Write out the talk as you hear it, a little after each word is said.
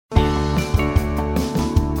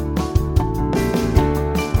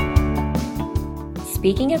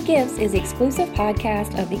Speaking of Gifts is the exclusive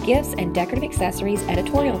podcast of the Gifts and Decorative Accessories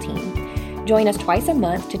editorial team. Join us twice a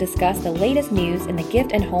month to discuss the latest news in the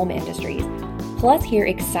gift and home industries. Plus, hear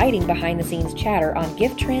exciting behind-the-scenes chatter on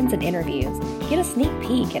gift trends and interviews. Get a sneak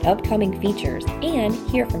peek at upcoming features and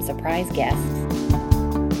hear from surprise guests.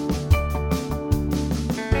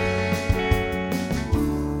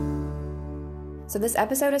 So this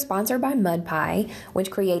episode is sponsored by Mud Pie,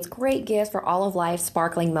 which creates great gifts for all of life's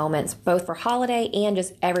sparkling moments, both for holiday and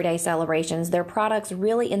just everyday celebrations. Their products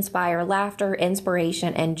really inspire laughter,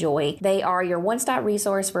 inspiration, and joy. They are your one-stop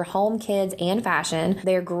resource for home, kids, and fashion.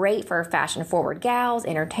 They're great for fashion-forward gals,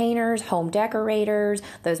 entertainers, home decorators,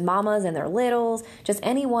 those mamas and their littles, just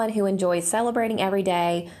anyone who enjoys celebrating every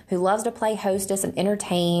day, who loves to play hostess and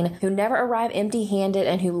entertain, who never arrive empty-handed,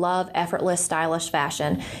 and who love effortless, stylish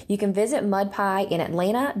fashion. You can visit Mud Pie in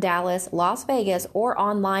Atlanta, Dallas, Las Vegas, or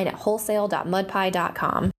online at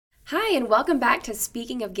wholesale.mudpie.com. Hi, and welcome back to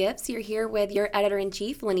Speaking of Gifts. You're here with your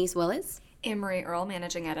editor-in-chief, Lenice Willis. Anne-Marie Earl,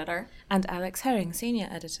 managing editor. And Alex Herring, senior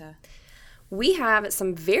editor. We have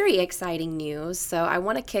some very exciting news, so I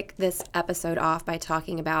want to kick this episode off by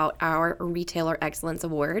talking about our Retailer Excellence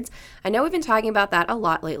Awards. I know we've been talking about that a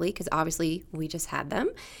lot lately because obviously we just had them,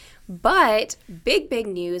 but big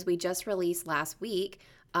news we just released last week.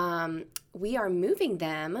 We are moving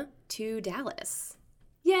them to Dallas.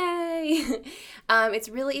 Yay! It's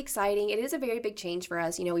really exciting. It is a very big change for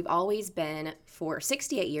us. You know, we've always been, for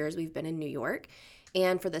 68 years, we've been in New York.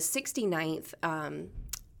 And for the 69th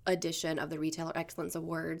edition of the Retailer Excellence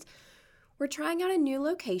Awards, we're trying out a new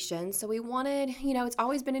location. So we wanted, it's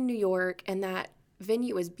always been in New York, and that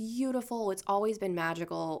venue is beautiful. It's always been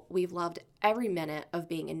magical. We've loved every minute of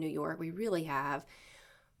being in New York. We really have.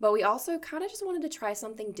 But we also kind of just wanted to try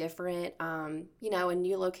something different, a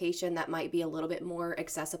new location that might be a little bit more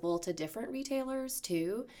accessible to different retailers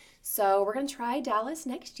too. So we're going to try Dallas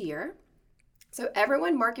next year. So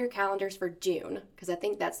everyone mark your calendars for June, because I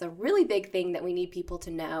think that's the really big thing that we need people to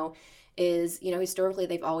know is, historically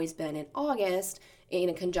they've always been in August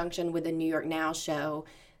in conjunction with the New York Now show.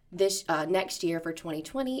 This next year for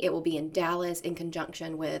 2020, it will be in Dallas in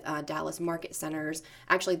conjunction with Dallas Market Center's,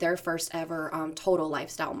 actually their first ever total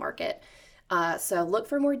lifestyle market. So look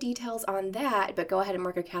for more details on that, but go ahead and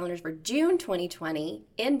mark your calendars for June 2020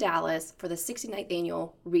 in Dallas for the 69th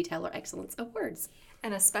Annual Retailer Excellence Awards.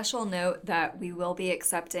 And a special note that we will be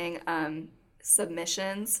accepting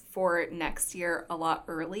submissions for next year a lot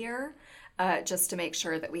earlier, just to make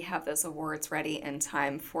sure that we have those awards ready in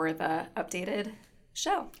time for the updated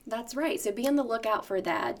show. That's right. So be on the lookout for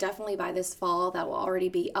that. Definitely by this fall, that will already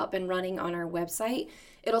be up and running on our website.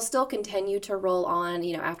 It'll still continue to roll on,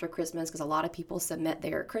 after Christmas, because a lot of people submit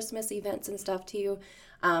their Christmas events and stuff too.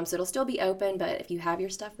 So it'll still be open, but if you have your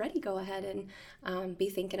stuff ready, go ahead and be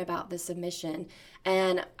thinking about the submission.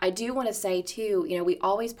 And I do want to say too, we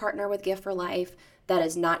always partner with Gift for Life. That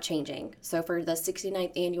is not changing. So for the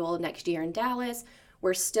 69th annual next year in Dallas,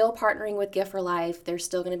 we're still partnering with Gift for Life. They're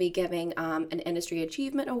still going to be giving an Industry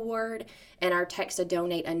Achievement Award, and our Text to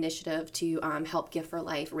Donate initiative to help Gift for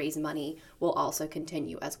Life raise money will also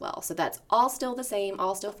continue as well. So that's all still the same,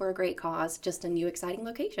 all still for a great cause, just a new exciting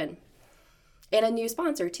location. And a new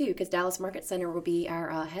sponsor too, because Dallas Market Center will be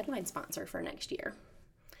our headline sponsor for next year.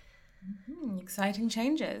 Exciting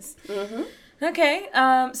changes. Mm-hmm. Okay,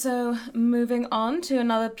 so moving on to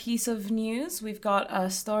another piece of news. We've got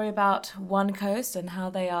a story about One Coast and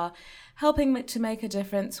how they are helping to make a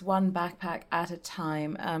difference one backpack at a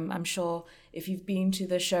time. I'm sure if you've been to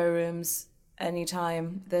the showrooms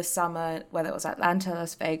anytime this summer, whether it was Atlanta,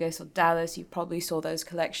 Las Vegas, or Dallas, you probably saw those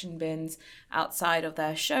collection bins outside of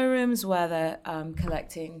their showrooms where they're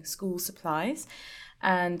collecting school supplies.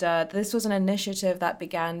 And this was an initiative that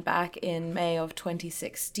began back in May of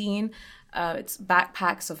 2016. It's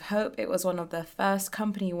Backpacks of Hope. It was one of the first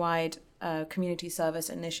company-wide community service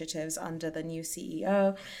initiatives under the new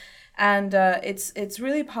CEO. And it's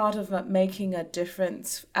really part of making a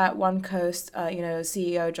difference at One Coast.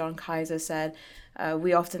 CEO John Kaiser said,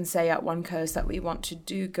 we often say at One Coast that we want to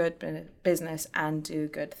do good business and do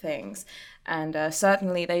good things. And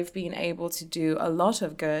certainly they've been able to do a lot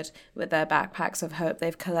of good with their Backpacks of Hope.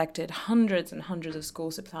 They've collected hundreds and hundreds of school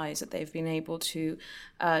supplies that they've been able to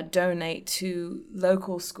donate to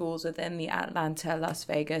local schools within the Atlanta, Las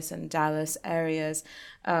Vegas, and Dallas areas.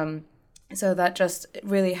 So that just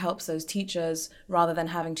really helps those teachers rather than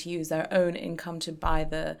having to use their own income to buy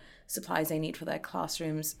the supplies they need for their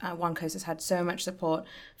classrooms. One Coast has had so much support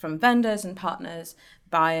from vendors and partners,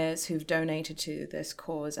 buyers who've donated to this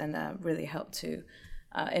cause and really helped to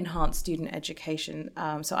enhance student education.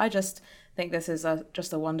 So I just think this is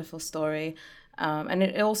just a wonderful story. And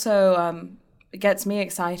it also gets me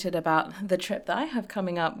excited about the trip that I have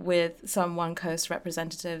coming up with some One Coast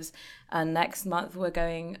representatives. Next month, we're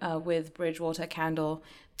going with Bridgewater Candle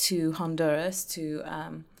to Honduras to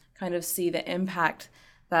kind of see the impact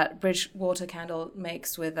that Bridgewater Candle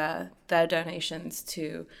makes with their donations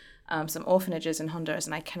to some orphanages in Honduras,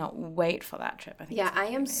 and I cannot wait for that trip. I think I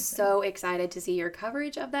am so excited to see your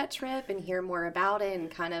coverage of that trip and hear more about it, and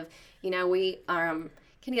kind of, we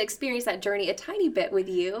can experience that journey a tiny bit with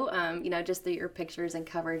you, just through your pictures and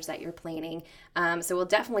coverage that you're planning. So we'll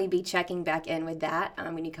definitely be checking back in with that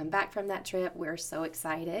when you come back from that trip. We're so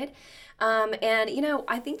excited. And,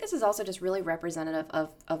 I think this is also just really representative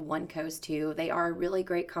of One Coast, too. They are a really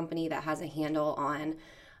great company that has a handle on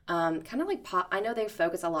kind of like, I know they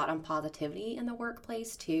focus a lot on positivity in the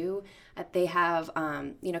workplace, too. They have,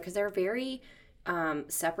 because they're very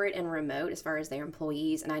separate and remote as far as their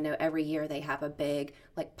employees, and I know every year they have a big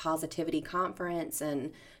like positivity conference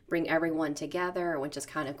and bring everyone together, which is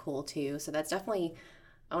kind of cool too. So that's definitely,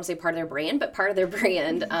 I want to say part of their brand, but part of their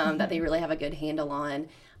brand that they really have a good handle on.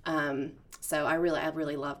 So I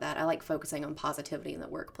really love that. I like focusing on positivity in the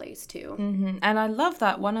workplace too. Mm-hmm. And I love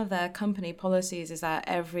that one of their company policies is that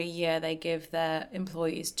every year they give their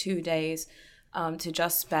employees 2 days to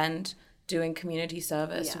just spend doing community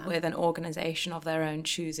service with an organization of their own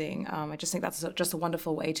choosing. I just think that's just a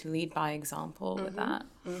wonderful way to lead by example with that.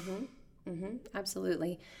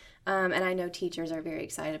 Absolutely. And I know teachers are very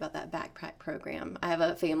excited about that backpack program. I have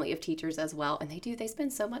a family of teachers as well, and they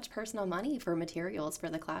spend so much personal money for materials for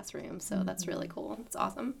the classroom. So that's really cool. It's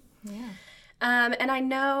awesome. Yeah. And I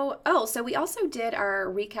know, so we also did our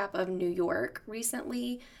recap of New York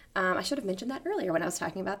recently. I should have mentioned that earlier when I was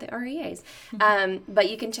talking about the REAs.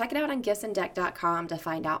 But you can check it out on giftsanddeck.com to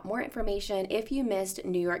find out more information if you missed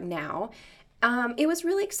New York Now. It was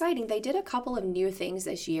really exciting. They did a couple of new things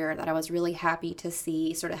this year that I was really happy to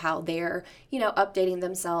see, sort of how they're, updating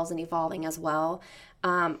themselves and evolving as well.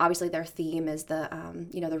 Obviously, their theme is the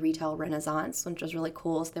retail renaissance, which was really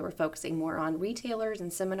cool. So they were focusing more on retailers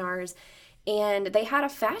and seminars. And they had a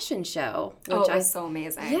fashion show. Which was so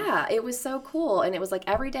amazing. Yeah, it was so cool. And it was like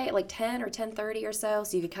every day at like 10 or 10:30 or so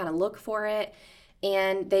you could kind of look for it.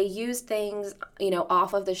 And they used things,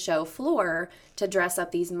 off of the show floor to dress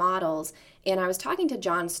up these models. And I was talking to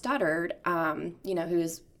John Studdard,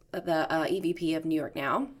 who's the EVP of New York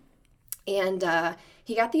Now. And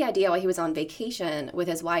he got the idea while he was on vacation with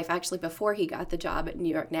his wife, actually before he got the job at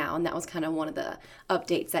New York Now. And that was kind of one of the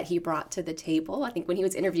updates that he brought to the table, I think, when he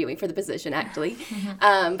was interviewing for the position, actually.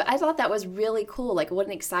 But I thought that was really cool. Like, what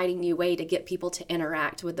an exciting new way to get people to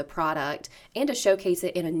interact with the product and to showcase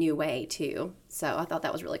it in a new way, too. So I thought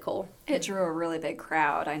that was really cool. It drew a really big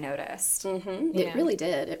crowd, I noticed. Mm-hmm. Yeah. It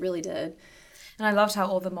really did. And I loved how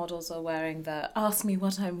all the models are wearing the "Ask me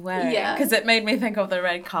what I'm wearing" because it made me think of the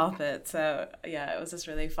red carpet. So yeah, it was just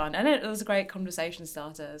really fun, and it was a great conversation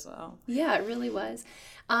starter as well. Yeah, it really was.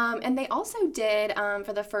 And they also did,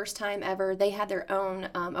 for the first time ever, they had their own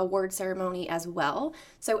award ceremony as well.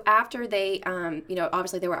 So after they,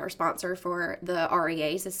 obviously they were our sponsor for the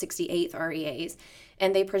REAs, the 68th REAs,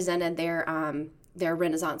 and they presented their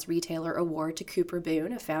Renaissance Retailer Award to Cooper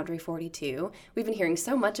Boone of Foundry 42. We've been hearing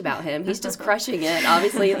so much about him. He's just crushing it,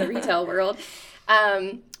 obviously, in the retail world.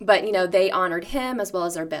 But, they honored him as well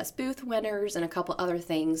as their best booth winners and a couple other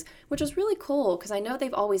things, which was really cool because I know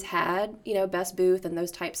they've always had, best booth and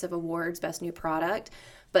those types of awards, best new product,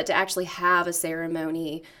 but to actually have a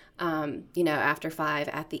ceremony, after 5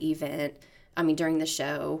 at the event, during the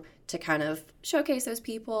show, to kind of showcase those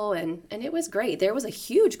people, and it was great. There was a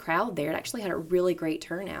huge crowd there. It actually had a really great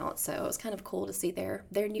turnout, so it was kind of cool to see their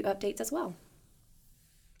new updates as well.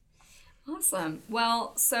 Awesome.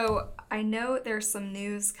 Well, so I know there's some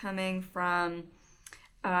news coming from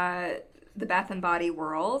the Bath & Body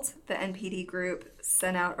world. The NPD group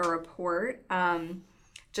sent out a report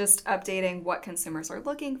just updating what consumers are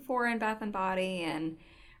looking for in Bath & Body, and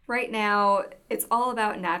right now, it's all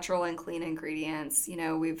about natural and clean ingredients.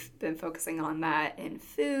 We've been focusing on that in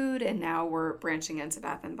food, and now we're branching into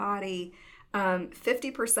Bath & Body.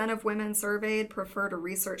 50% of women surveyed prefer to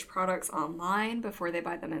research products online before they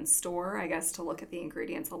buy them in store, I guess, to look at the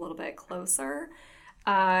ingredients a little bit closer.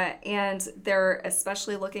 And they're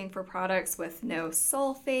especially looking for products with no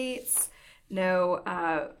sulfates, no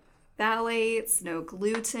phthalates, no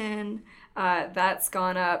gluten. That's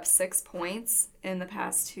gone up 6 points in the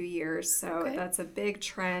past 2 years. So that's a big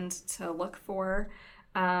trend to look for.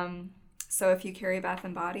 So if you carry Bath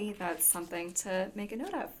 & Body, that's something to make a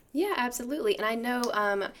note of. Yeah, absolutely. And I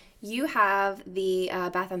know you have the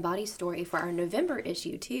Bath & Body story for our November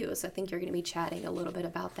issue, too. So I think you're going to be chatting a little bit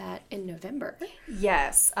about that in November.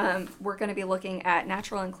 Yes. We're going to be looking at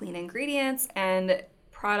natural and clean ingredients and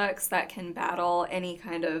products that can battle any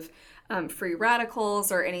kind of free radicals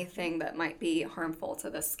or anything that might be harmful to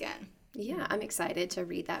the skin. Yeah, I'm excited to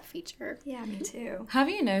read that feature. Yeah, me too. Have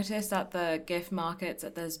you noticed at the gift markets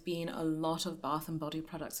that there's been a lot of Bath & Body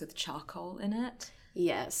products with charcoal in it?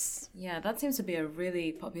 Yes. Yeah, that seems to be a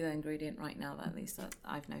really popular ingredient right now, at least that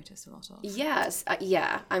I've noticed a lot of. Yes.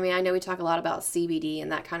 Yeah. I mean, I know we talk a lot about CBD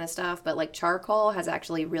and that kind of stuff, but like charcoal has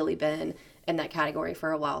actually really been in that category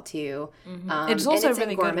for a while too. It's also and it's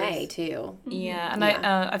really in gourmet good too. Yeah, and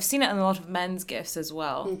I've seen it in a lot of men's gifts as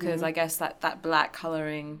well, because I guess that black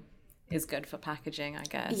coloring is good for packaging, I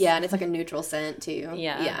guess. Yeah, and it's like a neutral scent too.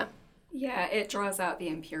 Yeah. Yeah, it draws out the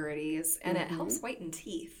impurities and it helps whiten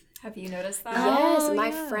teeth. Have you noticed that? Yes,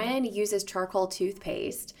 my friend uses charcoal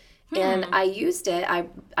toothpaste. And I used it.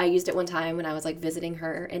 I used it one time when I was like visiting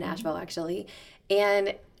her in Asheville actually.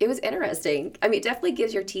 And it was interesting. I mean, it definitely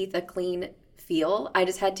gives your teeth a clean feel. I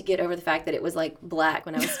just had to get over the fact that it was like black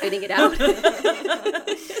when I was spitting it out.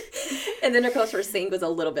 And then of course her sink was a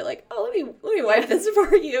little bit like, oh, let me wipe this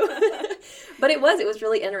for you. But it was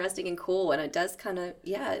really interesting and cool, and it does kind of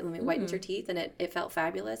whitens your teeth, and it felt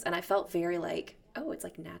fabulous, and I felt very like, oh, it's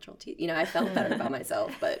like natural teeth. You know, I felt better about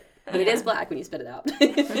myself, but it is black when you spit it out.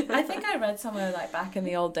 I think I read somewhere like back in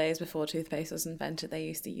the old days before toothpaste was invented, they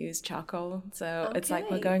used to use charcoal. So it's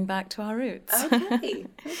like we're going back to our roots. Okay.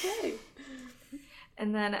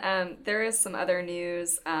 And then there is some other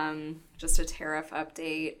news, just a tariff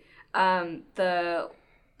update.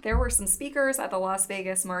 There were some speakers at the Las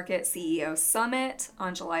Vegas Market CEO Summit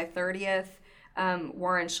on July 30th.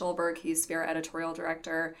 Warren Schulberg, who's Sphere editorial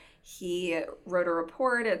director, he wrote a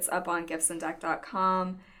report. It's up on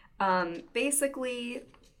giftsanddeck.com. Basically,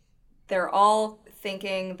 they're all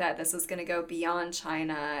thinking that this is going to go beyond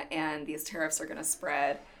China and these tariffs are going to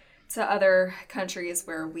spread to other countries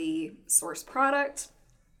where we source product.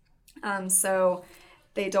 So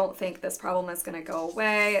they don't think this problem is going to go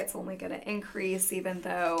away. It's only going to increase, even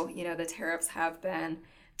though, you know, the tariffs have been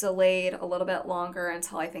delayed a little bit longer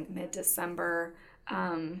until I think mid-December,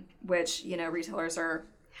 which, you know, retailers are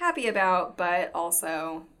happy about, but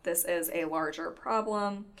also this is a larger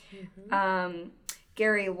problem.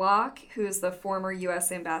 Gary Locke, who's the former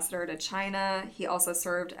U.S. ambassador to China, he also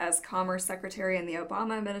served as Commerce Secretary in the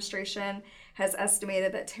Obama administration, has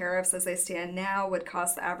estimated that tariffs as they stand now would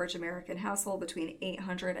cost the average American household between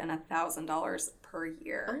 $800 and $1,000 per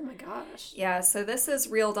year. Oh my gosh. Yeah, so this is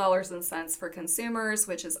real dollars and cents for consumers,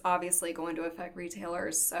 which is obviously going to affect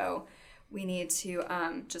retailers. So we need to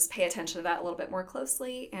just pay attention to that a little bit more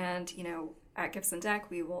closely. And, you know, at Gifts and Deck,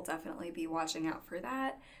 we will definitely be watching out for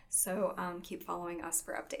that. So keep following us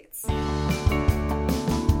for updates.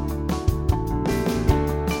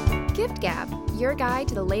 Gift Gab, your guide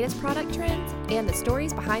to the latest product trends and the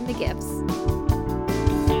stories behind the gifts.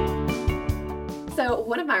 So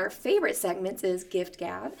one of our favorite segments is Gift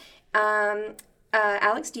Gab.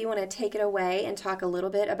 Alex, do you want to take it away and talk a little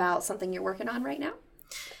bit about something you're working on right now?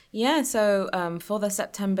 Yeah, so for the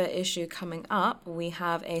September issue coming up, we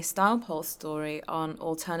have a Style Pulse story on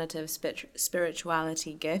alternative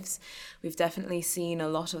spirituality gifts. We've definitely seen a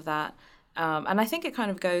lot of that. And I think it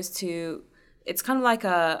kind of goes to, it's kind of like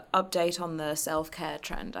a update on the self-care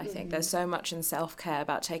trend, I think. There's so much in self-care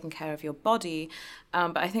about taking care of your body,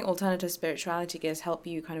 but I think alternative spirituality gifts help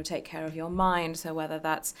you kind of take care of your mind. So whether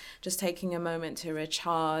that's just taking a moment to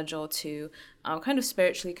recharge or to kind of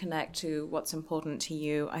spiritually connect to what's important to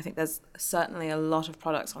you, I think there's certainly a lot of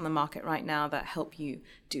products on the market right now that help you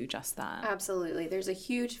do just that. Absolutely. There's a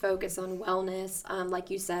huge focus on wellness,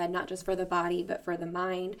 like you said, not just for the body, but for the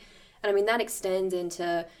mind. And I mean, that extends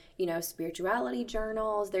into, you know, spirituality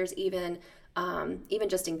journals. There's even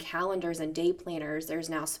just in calendars and day planners, there's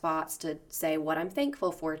now spots to say what I'm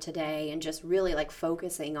thankful for today and just really like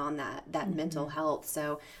focusing on that mental health.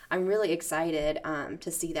 So I'm really excited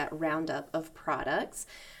to see that roundup of products.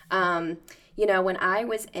 You know, when I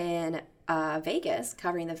was in Vegas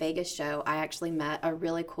covering the Vegas show, I actually met a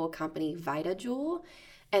really cool company, VitaJoule.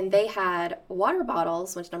 And they had water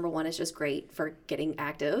bottles, which number one is just great for getting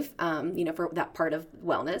active, you know, for that part of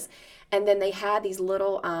wellness. And then they had these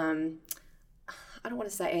little, I don't want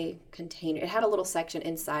to say a container. It had a little section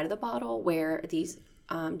inside of the bottle where these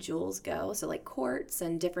jewels go. So like quartz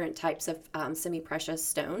and different types of semi-precious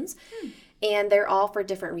stones. And they're all for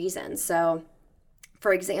different reasons. So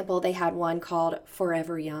for example, they had one called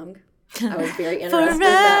Forever Young. I was very interested in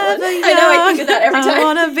that one. I know, I think of that every time. I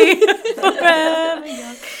want to be forever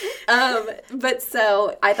young. But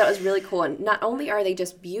so I thought it was really cool. And not only are they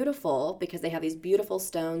just beautiful because they have these beautiful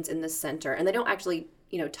stones in the center, and they don't actually,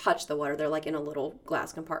 touch the water. They're like in a little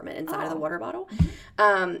glass compartment inside of the water bottle.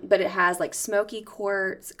 But it has like smoky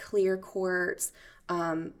quartz, clear quartz,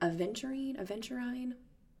 aventurine.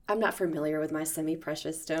 I'm not familiar with my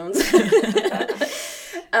semi-precious stones.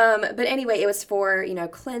 But anyway, it was for,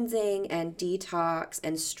 cleansing and detox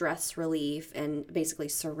and stress relief and basically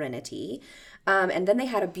serenity. And then they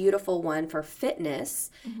had a beautiful one for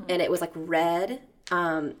fitness, and it was like red.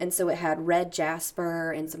 And so it had red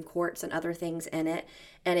jasper and some quartz and other things in it.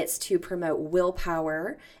 And it's to promote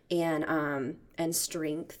willpower and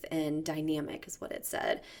strength and dynamic is what it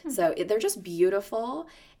said. So they're just beautiful.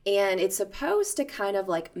 And it's supposed to kind of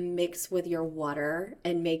like mix with your water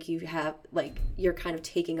and make you have like you're kind of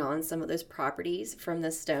taking on some of those properties from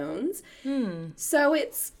the stones. So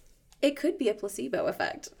it could be a placebo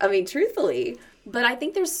effect. I mean, truthfully. But I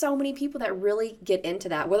think there's so many people that really get into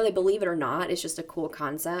that. Whether they believe it or not, it's just a cool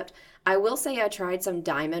concept. I will say I tried some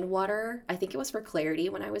diamond water. I think it was for clarity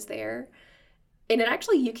when I was there. And it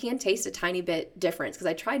actually, you can taste a tiny bit difference because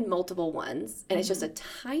I tried multiple ones. And it's just a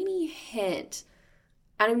tiny hint.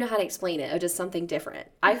 I don't even know how to explain it. Of just something different.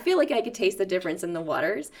 I feel like I could taste the difference in the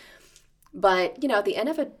waters. But, at the end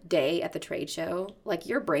of a day at the trade show, like,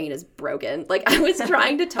 your brain is broken. Like, I was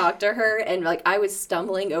trying to talk to her, and, like, I was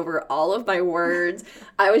stumbling over all of my words.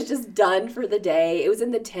 I was just done for the day. It was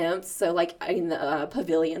in the temps, so, like, in the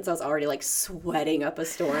pavilions, I was already, like, sweating up a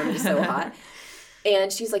storm. It was so hot.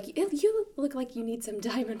 And she's like, you look like you need some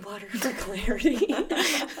diamond water for clarity.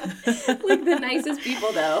 Like, the nicest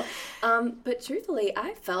people, though. But truthfully,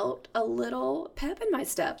 I felt a little pep in my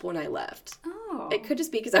step when I left. Oh. It could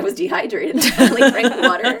just be because I was dehydrated and finally drank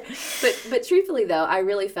water. But truthfully, though, I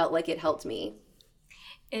really felt like it helped me.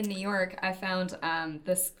 In New York, I found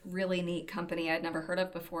this really neat company I'd never heard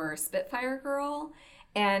of before, Spitfire Girl.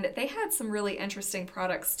 And they had some really interesting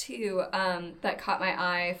products, too, that caught my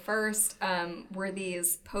eye. First were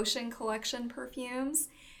these Potion Collection perfumes.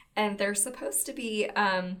 And they're supposed to be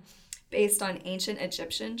based on ancient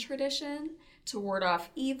Egyptian tradition to ward off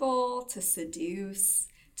evil, to seduce,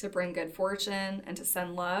 to bring good fortune, and to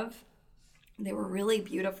send love. They were really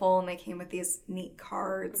beautiful, and they came with these neat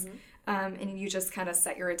cards. And you just kind of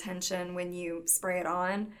set your attention when you spray it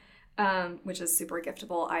on. Which is super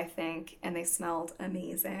giftable, I think, and they smelled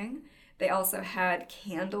amazing. They also had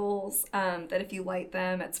candles that if you light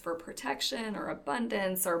them, it's for protection or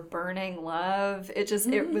abundance or burning love. It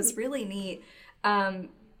was really neat.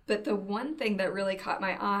 But the one thing that really caught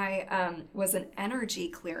my eye was an energy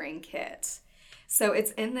clearing kit. So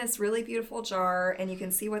it's in this really beautiful jar, and you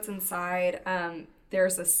can see what's inside.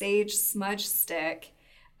 There's a sage smudge stick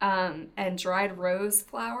and dried rose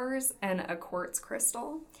flowers and a quartz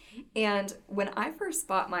crystal. And when I first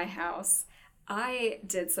bought my house, I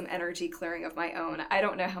did some energy clearing of my own. I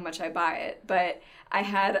don't know how much I buy it, but I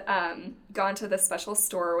had gone to this special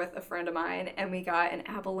store with a friend of mine, and we got an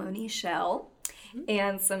abalone shell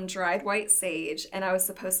and some dried white sage, and I was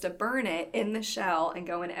supposed to burn it in the shell and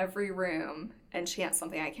go in every room and chant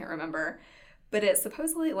something I can't remember. But it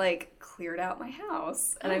supposedly, like, cleared out my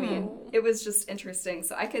house. And I mean, it was just interesting.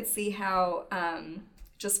 So I could see how...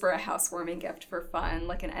 just for a housewarming gift for fun,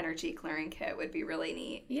 like an energy clearing kit would be really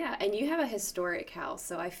neat. Yeah, and you have a historic house,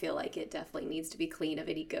 so I feel like it definitely needs to be clean of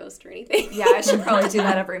any ghost or anything. Yeah, I should probably do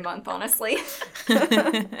that every month, honestly.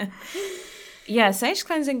 Yeah, sage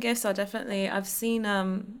cleansing gifts are definitely, I've seen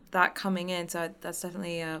that coming in, so that's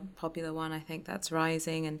definitely a popular one. I think that's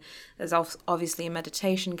rising, and there's obviously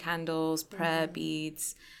meditation candles, prayer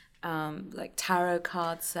beads, like tarot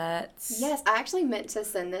card sets. Yes, I actually meant to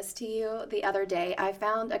send this to you the other day. I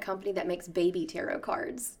found a company that makes baby tarot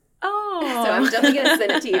cards. Oh, so I'm definitely going to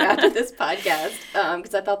send it to you after this podcast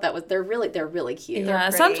because I thought they're really cute.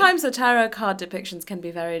 Yeah, sometimes the tarot card depictions can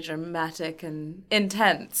be very dramatic and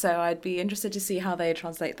intense, so I'd be interested to see how they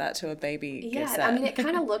translate that to a baby gift set. I mean, it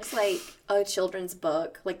kind of looks like a children's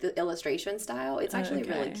book, like the illustration style. It's actually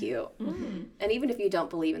really cute. And even if you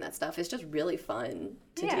don't believe in that stuff, it's just really fun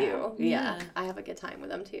to do. Yeah, I have a good time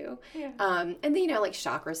with them too. Yeah. And then, like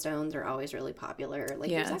chakra stones are always really popular.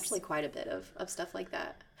 Like there's actually quite a bit of stuff like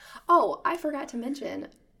that. Oh, I forgot to mention,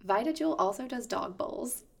 VitaJewel also does dog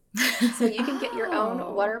bowls. So you can get your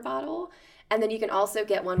own water bottle, and then you can also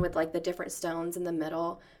get one with like the different stones in the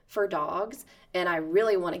middle for dogs. And I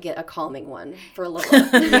really want to get a calming one for Lola.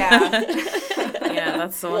 Yeah,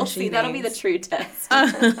 that's the one we'll she see. needs. That'll be the true test.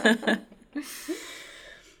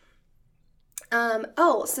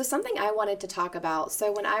 So something I wanted to talk about.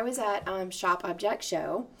 So when I was at Shop Object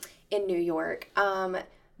Show, in New York.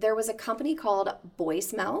 There was a company called Boy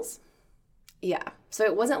Smells. Yeah. So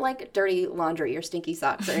it wasn't like dirty laundry or stinky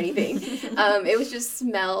socks or anything. It was just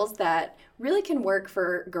smells that really can work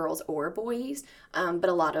for girls or boys. But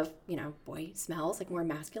a lot of, boy smells, like more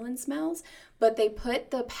masculine smells. But they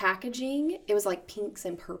put the packaging, it was like pinks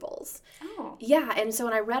and purples. Oh. Yeah. And so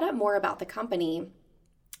when I read up more about the company,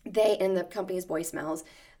 the company's Boy Smells,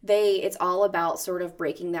 it's all about sort of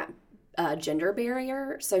breaking that gender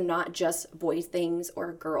barrier. So not just boy things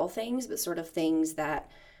or girl things, but sort of things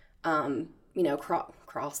that,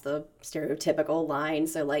 cross the stereotypical line.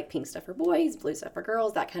 So like pink stuff for boys, blue stuff for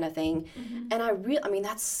girls, that kind of thing. Mm-hmm. And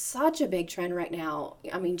that's such a big trend right now.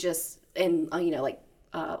 I mean, just in,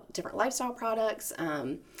 different lifestyle products,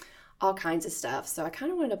 all kinds of stuff. So I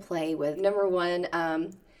kind of wanted to play with, number one,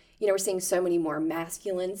 we're seeing so many more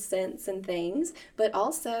masculine scents and things, but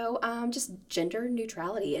also just gender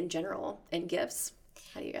neutrality in general and gifts.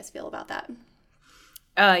 How do you guys feel about that?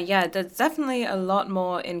 Yeah, there's definitely a lot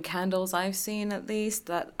more in candles I've seen, at least,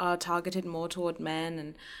 that are targeted more toward men.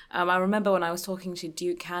 And I remember when I was talking to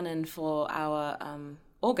Duke Cannon for our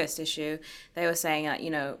August issue, they were saying that,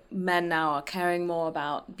 men now are caring more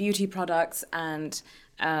about beauty products and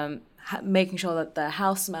making sure that the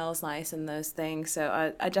house smells nice and those things.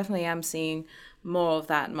 So I definitely am seeing more of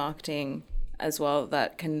that marketing as well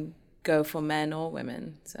that can go for men or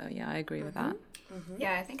women. So yeah, I agree with that. Mm-hmm.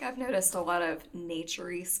 Yeah, I think I've noticed a lot of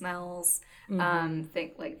naturey smells.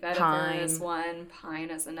 Think like vetiver is one, pine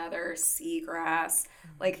is another, seagrass.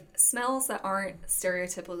 Like smells that aren't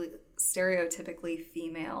stereotypically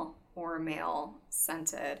female or male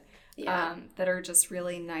scented. Yeah. That are just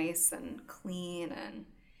really nice and clean and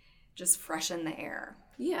just freshen the air.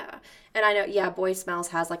 Yeah. And I know, Boy Smells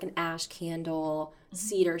has like an ash candle,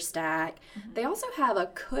 cedar stack. Mm-hmm. They also have a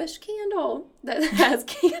Kush candle that has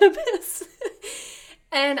cannabis.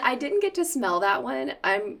 And I didn't get to smell that one.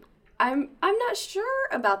 I'm not sure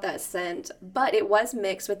about that scent, but it was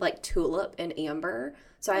mixed with like tulip and amber.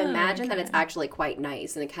 So I imagine that it's actually quite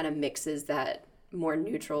nice, and it kind of mixes that more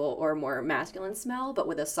neutral or more masculine smell, but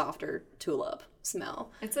with a softer tulip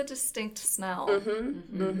smell. It's a distinct smell. Mm-hmm.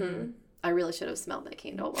 Mm-hmm. Mm-hmm. I really should have smelled that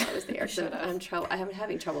candle while I was there. I'm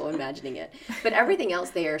having trouble imagining it. But everything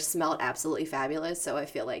else there smelled absolutely fabulous, so I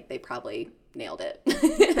feel like they probably nailed it.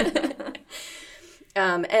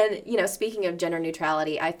 And, speaking of gender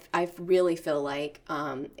neutrality, I really feel like,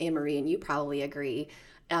 Anne-Marie, and you probably agree,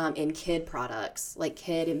 in kid products, like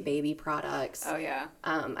kid and baby products. Oh, yeah.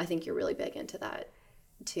 I think you're really big into that,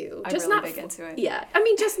 too. I'm really big into it. Yeah. I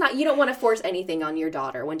mean, you don't want to force anything on your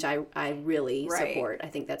daughter, which I really support. I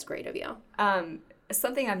think that's great of you.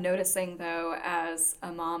 Something I'm noticing, though, as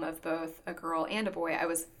a mom of both a girl and a boy, I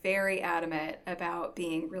was very adamant about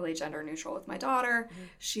being really gender neutral with my daughter. Mm-hmm.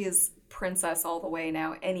 She is princess all the way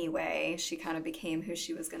now anyway. She kind of became who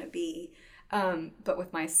she was going to be. But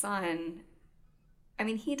with my son, I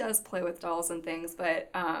mean, he does play with dolls and things, but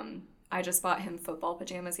I just bought him football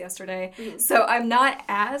pajamas yesterday. Mm-hmm. So I'm not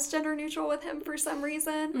as gender neutral with him for some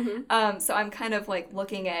reason. Mm-hmm. So I'm kind of like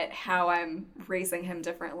looking at how I'm raising him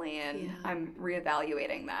differently, and I'm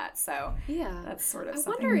reevaluating that. So that's sort of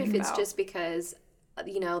something I wonder if it's just because,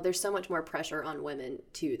 there's so much more pressure on women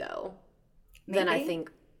too, though, than I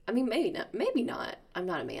think. I mean, maybe not. I'm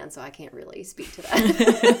not a man, so I can't really speak to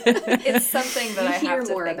that. It's something that I have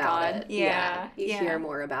to more think about on. it. Yeah. You hear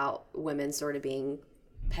more about women sort of being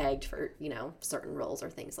pegged for, certain roles or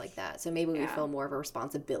things like that. So maybe we feel more of a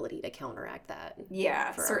responsibility to counteract that.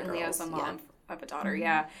 Yeah, certainly as a mom of a daughter,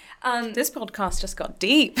 This podcast just got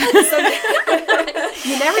deep.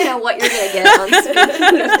 You never know what you're going to get on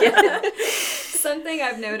Speaking. Something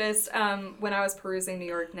I've noticed when I was perusing New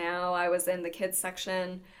York Now, I was in the kids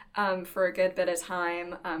section for a good bit of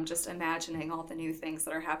time, just imagining all the new things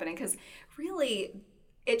that are happening, because really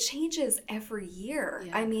it changes every year.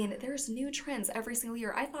 Yeah. I mean, there's new trends every single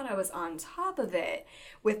year. I thought I was on top of it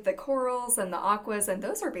with the corals and the aquas, and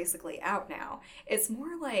those are basically out now. It's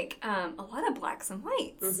more like a lot of blacks and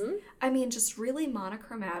whites. Mm-hmm. I mean, just really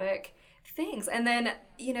monochromatic things. And then,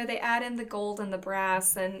 they add in the gold and the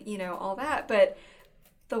brass and, all that. But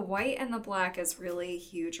the white and the black is really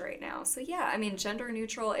huge right now. So, I mean, gender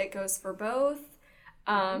neutral, it goes for both.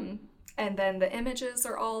 And then the images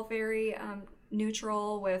are all very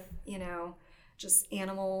neutral with, just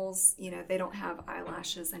animals. They don't have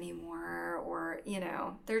eyelashes anymore, or,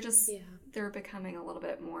 they're just, they're becoming a little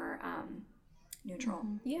bit more neutral.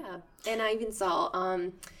 Mm-hmm. Yeah. And I even saw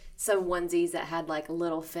some onesies that had like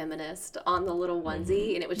little feminist on the little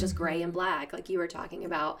onesie, and it was just gray and black, like you were talking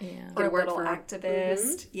about. Yeah. Or a little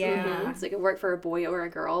activist. Mm-hmm. Yeah. Mm-hmm. So it could work for a boy or a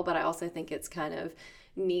girl, but I also think it's kind of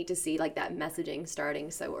neat to see like that messaging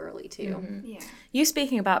starting so early too. Yeah. You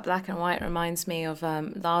speaking about black and white reminds me of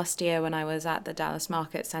last year when I was at the Dallas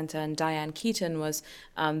Market Center and Diane Keaton was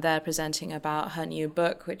there presenting about her new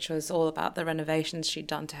book, which was all about the renovations she'd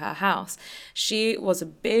done to her house. She was a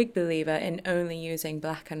big believer in only using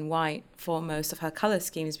black and white for most of her color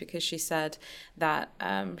schemes because she said that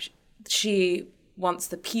she wants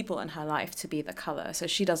the people in her life to be the color. So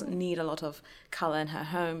she doesn't need a lot of color in her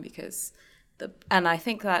home because and I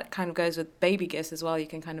think that kind of goes with baby gifts as well. You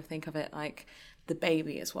can kind of think of it like the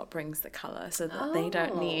baby is what brings the color, so that they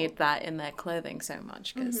don't need that in their clothing so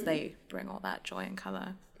much because they bring all that joy and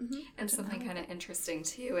color. And something kind of interesting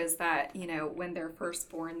too is that, you know, when they're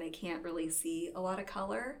first born, they can't really see a lot of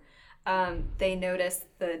color. They notice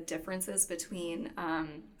the differences between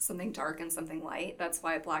something dark and something light. That's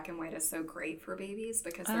why black and white is so great for babies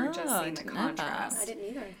because they're just seeing the contrast. I didn't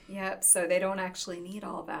either. Yep, so they don't actually need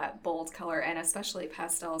all that bold color, and especially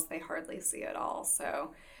pastels, they hardly see at all.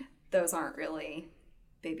 So those aren't really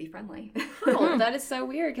baby friendly. Oh, that is so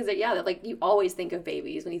weird because like you always think of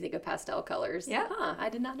babies when you think of pastel colors. Yeah. I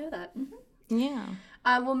did not know that. Yeah.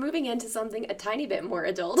 Well, moving into something a tiny bit more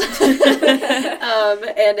adult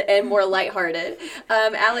and more lighthearted.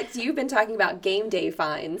 Alex, you've been talking about game day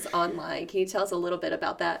finds online. Can you tell us a little bit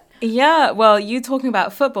about that? Yeah, well, you talking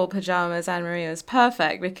about football pajamas, Anne-Marie, is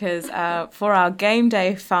perfect because for our game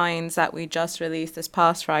day finds that we just released this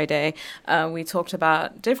past Friday, we talked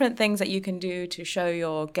about different things that you can do to show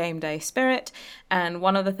your game day spirit. And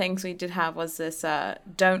one of the things we did have was this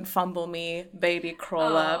Don't Fumble Me Baby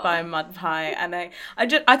Crawler by Mud Pie. And I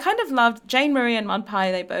kind of loved Jane Marie and Mud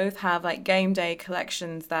Pie. They both have like game day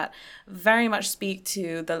collections that very much speak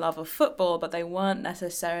to the love of football, but they weren't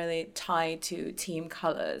necessarily tied to team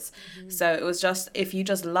colors. So it was just, if you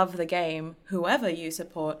just love the game, whoever you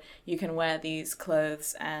support, you can wear these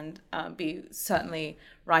clothes and be certainly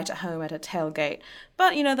right at home at a tailgate.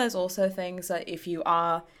 But, you know, there's also things that if you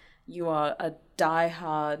are a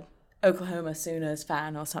diehard Oklahoma Sooners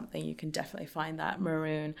fan or something, you can definitely find that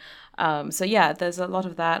maroon. So yeah, there's a lot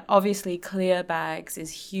of that. Obviously, clear bags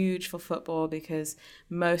is huge for football because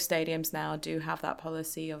most stadiums now do have that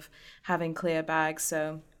policy of having clear bags.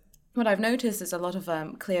 So what I've noticed is a lot of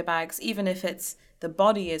clear bags, even if it's the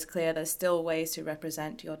body is clear, there's still ways to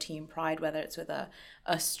represent your team pride, whether it's with a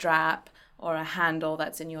strap or a handle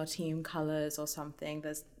that's in your team colors or something.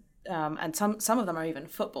 There's and some of them are even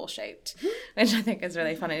football shaped, which I think is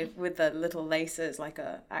really funny with the little laces like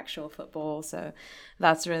a actual football. So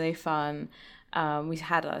that's really fun. We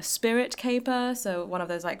had a spirit caper, so one of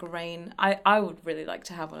those like rain. I would really like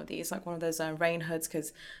to have one of these, like one of those rain hoods,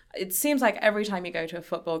 because it seems like every time you go to a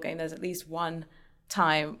football game, there's at least one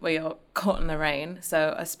time where you're caught in the rain.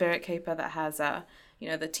 So a spirit caper that has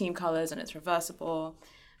the team colors and it's reversible.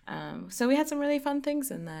 So we had some really fun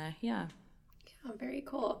things in there. Yeah. Oh, very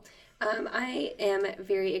cool. I am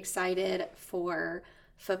very excited for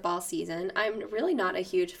football season. I'm really not a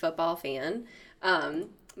huge football fan,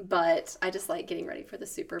 but I just like getting ready for the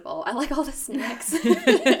Super Bowl. I like all the snacks.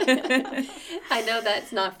 I know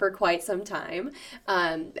that's not for quite some time.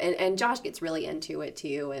 And Josh gets really into it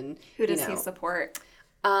too. And who does he support?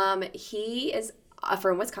 He is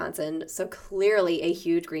from Wisconsin, so clearly a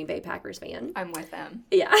huge Green Bay Packers fan. I'm with them.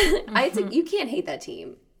 Yeah. You can't hate that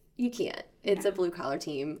team. You can't. It's a blue-collar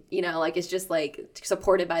team. You know, like, it's just, like,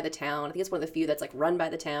 supported by the town. I think it's one of the few that's, like, run by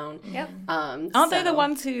the town. Yep. Aren't they the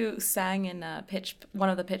ones who sang in one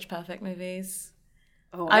of the Pitch Perfect movies?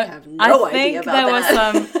 Oh, I have no idea about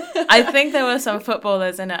that. I think there were some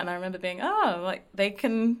footballers in it, and I remember being, like, they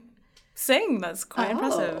can sing. That's quite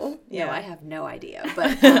impressive. Yeah. No, I have no idea.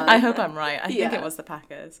 But I hope I'm right. I think it was the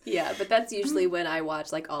Packers. Yeah, but that's usually when I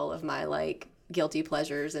watch, like, all of my, like, guilty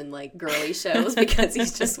pleasures and like girly shows because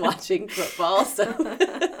he's just watching football. So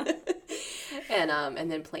and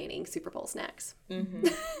then planning Super Bowl snacks.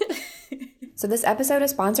 So this episode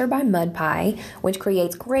is sponsored by Mud Pie, which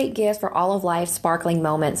creates great gifts for all of life's sparkling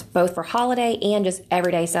moments, both for holiday and just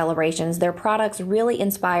everyday celebrations. Their products really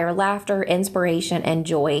inspire laughter, inspiration, and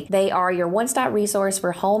joy. They are your one-stop resource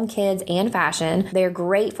for home, kids, and fashion. They're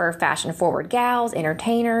great for fashion-forward gals,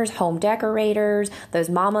 entertainers, home decorators, those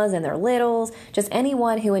mamas and their littles, just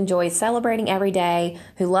anyone who enjoys celebrating every day,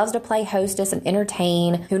 who loves to play hostess and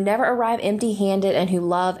entertain, who never arrive empty-handed, and who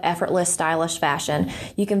love effortless, stylish fashion.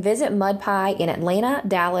 You can visit Mud Pie in Atlanta,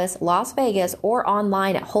 Dallas, Las Vegas, or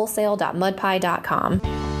online at wholesale.mudpie.com.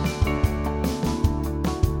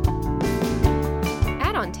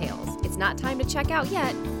 Add-on Tales. It's not time to check out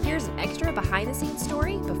yet. Here's an extra behind-the-scenes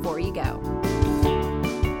story before you go.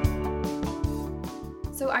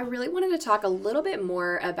 So I really wanted to talk a little bit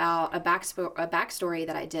more about a backstory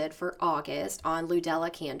that I did for August on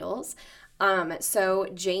Ludella candles. So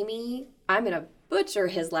Jamie, I'm going to butcher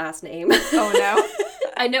his last name. Oh, no.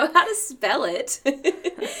 I know how to spell it.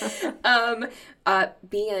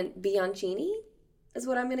 Bianchini is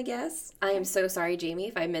what I'm going to guess. I am so sorry, Jamie,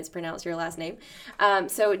 if I mispronounced your last name.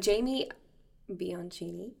 So Jamie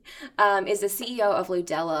Bianchini is the CEO of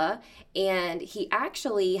Ludella, and he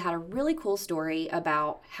actually had a really cool story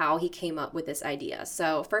about how he came up with this idea.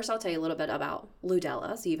 So first I'll tell you a little bit about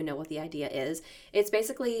Ludella so you even know what the idea is. It's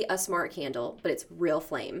basically a smart candle, but it's real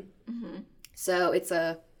flame. Mm-hmm. So it's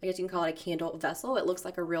I guess you can call it a candle vessel. It looks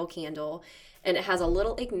like a real candle, and it has a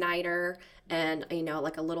little igniter and,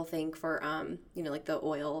 like a little thing for, like the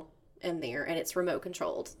oil in there, and it's remote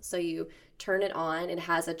controlled. So you turn it on. It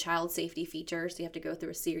has a child safety feature, so you have to go through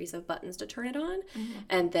a series of buttons to turn it on,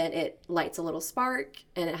 and then it lights a little spark,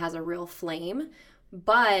 and it has a real flame,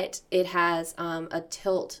 but it has a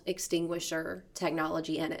tilt extinguisher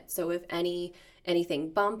technology in it. So if anything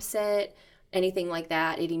bumps it, anything like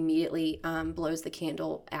that, it immediately blows the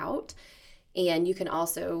candle out. And you can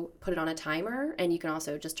also put it on a timer, and you can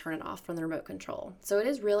also just turn it off from the remote control. So it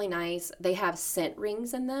is really nice. They have scent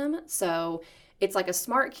rings in them. So it's like a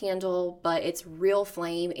smart candle, but it's real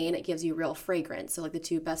flame and it gives you real fragrance. So like the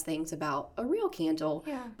two best things about a real candle,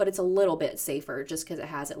 but it's a little bit safer just because it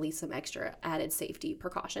has at least some extra added safety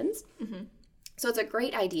precautions. Mm-hmm. So it's a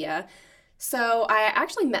great idea. So I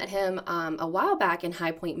actually met him a while back in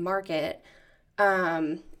High Point Market.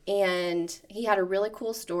 And he had a really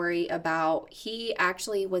cool story about he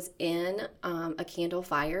actually was in a candle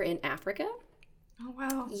fire in Africa. Oh,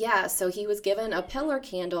 wow. Yeah, so he was given a pillar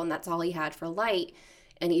candle, and that's all he had for light.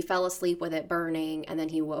 And he fell asleep with it burning, and then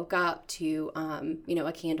he woke up to,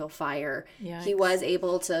 a candle fire. Yikes. He was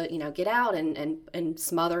able to, get out and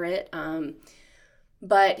smother it.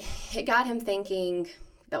 But it got him thinking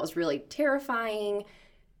that was really terrifying.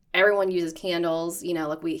 Everyone uses candles, he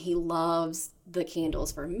loves the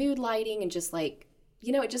candles for mood lighting and just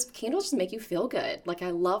candles just make you feel good. Like,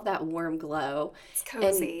 I love that warm glow. It's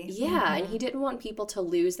cozy. And, and he didn't want people to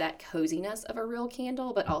lose that coziness of a real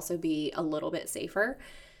candle, but also be a little bit safer.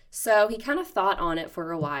 So he kind of thought on it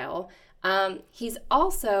for a while. He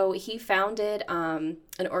founded an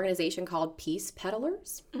organization called Peace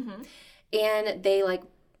Peddlers. Mm-hmm. And they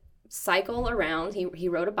cycle around. He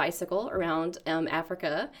rode a bicycle around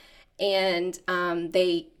Africa, and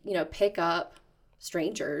they pick up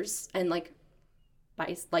strangers and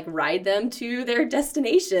ride them to their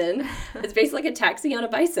destination. It's basically like a taxi on a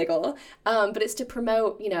bicycle, but it's to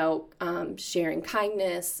promote sharing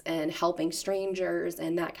kindness and helping strangers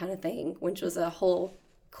and that kind of thing, which was a whole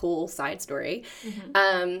cool side story.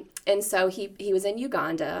 Mm-hmm. And so he was in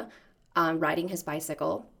Uganda riding his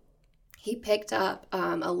bicycle. He picked up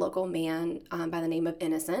a local man by the name of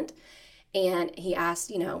Innocent, and he asked,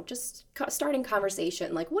 just starting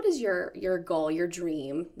conversation, what is your goal, your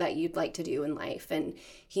dream that you'd like to do in life? And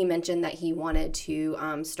he mentioned that he wanted to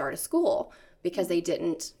start a school because they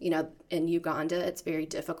didn't, in Uganda, it's very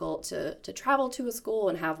difficult to travel to a school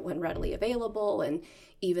and have one readily available. And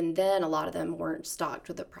even then, a lot of them weren't stocked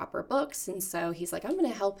with the proper books. And so he's like, I'm going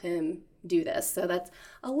to help him do this. So that's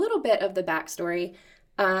a little bit of the backstory.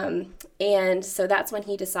 And so that's when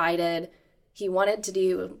he decided he wanted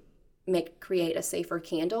to create a safer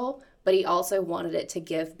candle, but he also wanted it to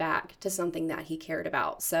give back to something that he cared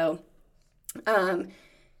about. So,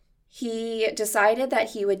 he decided that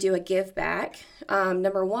he would do a give back.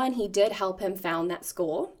 Number one, he did help him found that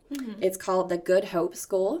school. Mm-hmm. It's called the Good Hope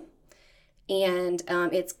School. And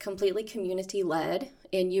it's completely community-led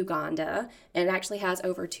in Uganda, and it actually has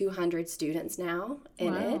over 200 students now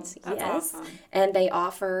in it. That's awesome. And they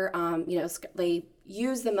offer, they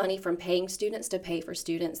use the money from paying students to pay for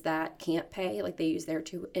students that can't pay, they use their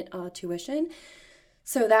tuition.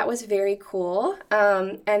 So that was very cool.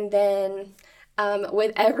 And then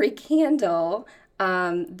with every candle,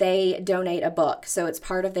 they donate a book. So it's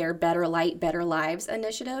part of their Better Light, Better Lives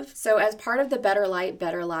initiative. So as part of the Better Light,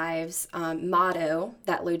 Better Lives motto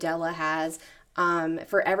that Ludella has,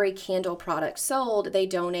 for every candle product sold, they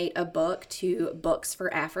donate a book to Books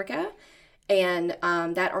for Africa. And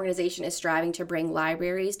that organization is striving to bring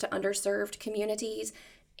libraries to underserved communities.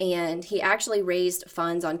 And he actually raised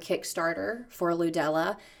funds on Kickstarter for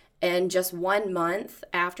Ludella. And just 1 month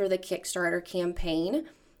after the Kickstarter campaign,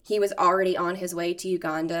 he was already on his way to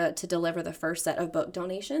Uganda to deliver the first set of book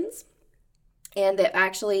donations. And they've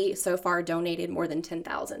actually so far donated more than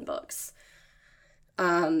 10,000 books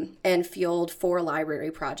and fueled 4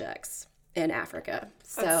 library projects. in Africa.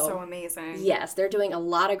 That's so amazing. Yes, they're doing a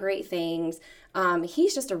lot of great things.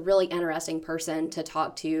 He's just a really interesting person to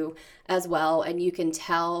talk to as well. And you can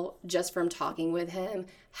tell just from talking with him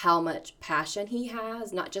how much passion he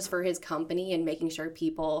has, not just for his company and making sure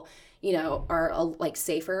people, are like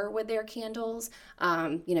safer with their candles,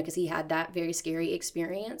 because he had that very scary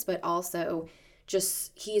experience, but also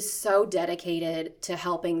just he's so dedicated to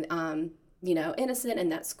helping Innocent in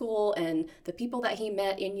that school and the people that he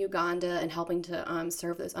met in Uganda and helping to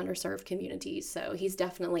serve those underserved communities. So he's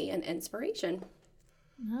definitely an inspiration.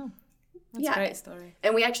 Oh, that's a great story.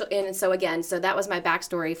 And so that was my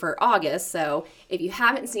backstory for August. So if you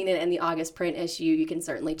haven't seen it in the August print issue, you can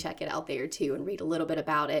certainly check it out there too and read a little bit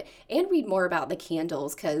about it and read more about the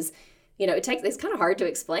candles because, it's kind of hard to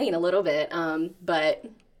explain a little bit, but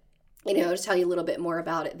to tell you a little bit more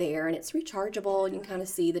about it there. And it's rechargeable. You can kind of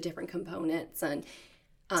see the different components. And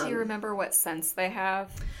do you remember what scents they have?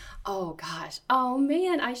 Oh, gosh. Oh,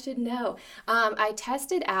 man, I should know. I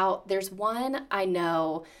tested out. There's one I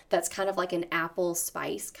know that's kind of like an apple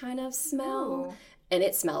spice kind of smell. Ooh. And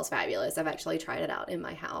it smells fabulous. I've actually tried it out in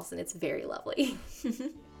my house, and it's very lovely.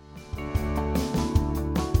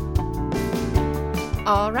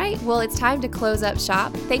 All right, well, it's time to close up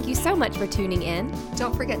shop. Thank you so much for tuning in.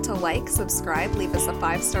 Don't forget to like, subscribe, leave us a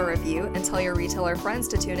 5-star review, and tell your retailer friends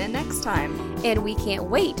to tune in next time. And we can't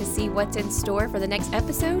wait to see what's in store for the next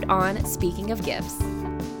episode on Speaking of Gifts.